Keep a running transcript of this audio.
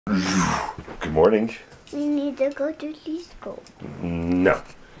Good morning. We need to go to school. No.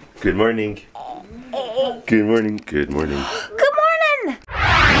 Good morning. Good morning. Good morning. Good morning!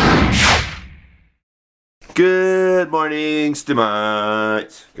 Good morning,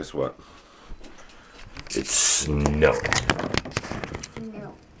 Stumys. Guess what? It's snowing.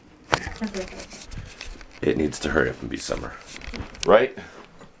 No. It needs to hurry up and be summer. Right?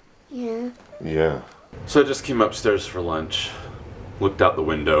 Yeah. Yeah. So I just came upstairs for lunch, looked out the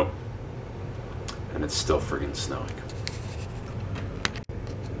window, and it's still friggin' snowing.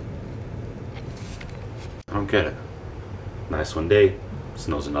 I don't get it. Nice one day,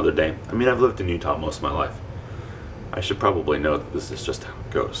 snows another day. I mean, I've lived in Utah most of my life. I should probably know that this is just how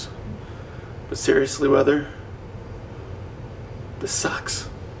it goes. But seriously, weather? This sucks.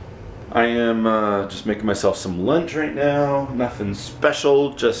 I am just making myself some lunch right now. Nothing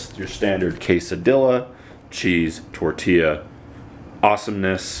special, just your standard quesadilla, cheese, tortilla,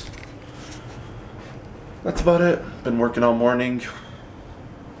 awesomeness. That's about it. Been working all morning.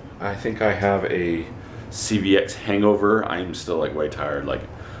 I think I have a CVX hangover. I'm still like way tired. Like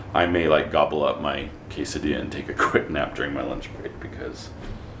I may like gobble up my quesadilla and take a quick nap during my lunch break because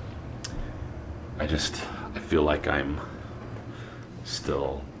I feel like I'm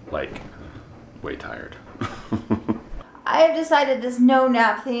still like way tired. I have decided this no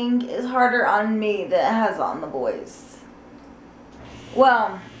nap thing is harder on me than it has on the boys.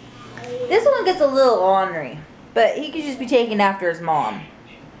 Well, this one gets a little ornery, but he could just be taken after his mom.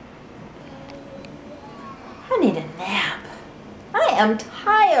 I need a nap. I am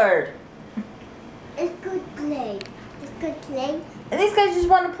tired. It's good play. It's good play. And these guys just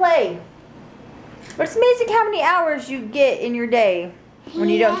want to play. But it's amazing how many hours you get in your day when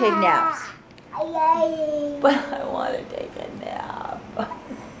you don't take naps. But I want to take a nap.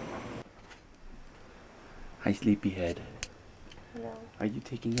 Hi, sleepyhead. Hello. Are you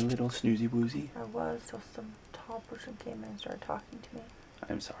taking a little snoozy woozy? I was till some tall person came in and started talking to me.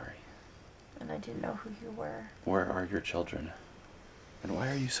 I'm sorry. And I didn't know who you were. Where are your children? And why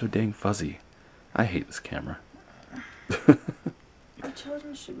are you so dang fuzzy? I hate this camera. The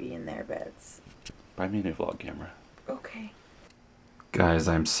children should be in their beds. Buy me a new vlog camera. Okay. Guys,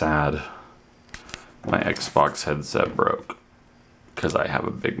 I'm sad. My Xbox headset broke because I have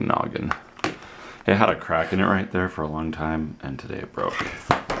a big noggin. It had a crack in it right there for a long time, and today it broke.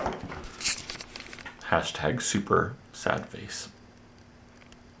 Hashtag super sad face.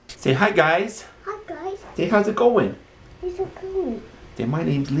 Say hi, guys. Hi guys. Say how's it going? It's so cool. Say my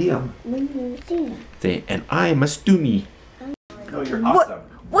name's Liam. My name's Tina. Say and I'm a Stummy. Oh, you're awesome.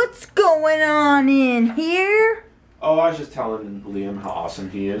 What's going on in here? Oh, I was just telling Liam how awesome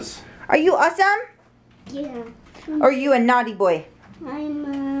he is. Are you awesome? Yeah. Or are you a naughty boy? I'm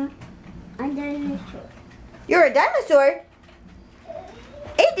a dinosaur. You're a dinosaur?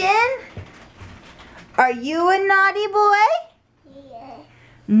 Aiden! Are you a naughty boy? Yeah.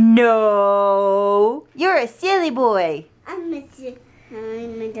 No. You're a silly boy. I'm a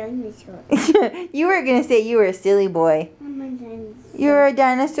dinosaur. You were going to say you were a silly boy. I'm a dinosaur. You're a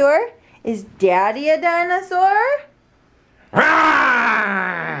dinosaur? Is Daddy a dinosaur?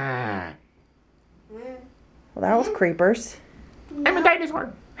 Well, that was creepers. I'm a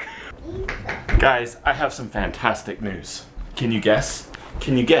dinosaur. Guys, I have some fantastic news. Can you guess?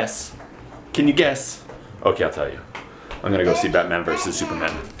 Can you guess? Can you guess? Okay, I'll tell you. I'm gonna go see Batman vs.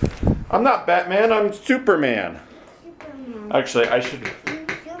 Superman. I'm not Batman, I'm Superman. Superman. Actually,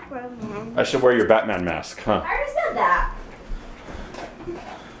 Superman. I should wear your Batman mask, huh? I already said that.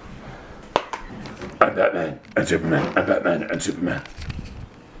 I'm Batman and Superman. I'm Batman and Superman.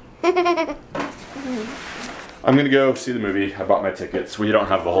 I'm gonna go see the movie. I bought my tickets. We don't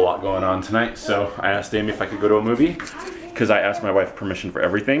have a whole lot going on tonight, so I asked Amy if I could go to a movie because I asked my wife permission for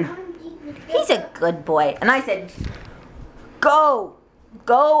everything. He's a good boy. And I said, go.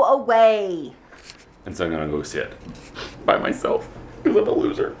 Go away. And so I'm gonna go see it by myself because I'm a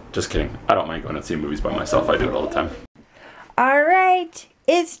loser. Just kidding. I don't mind going and see movies by myself. I do it all the time. All right.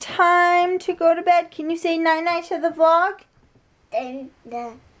 It's time to go to bed. Can you say night-night to the vlog? Then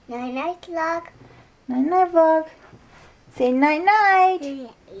the night vlog. Night-night vlog. Say night-night.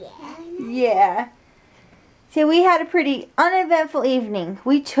 Yeah. Yeah. So we had a pretty uneventful evening.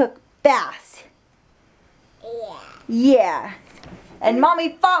 We took baths. Yeah. Yeah. And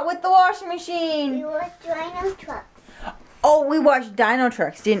Mommy fought with the washing machine. We watched Dino Trucks. Oh, we watched Dino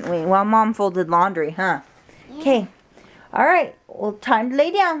Trucks, didn't we? While Mom folded laundry, huh? Okay. All right. Well, time to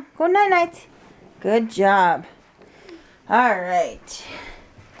lay down. Go night-night. Good job. All right.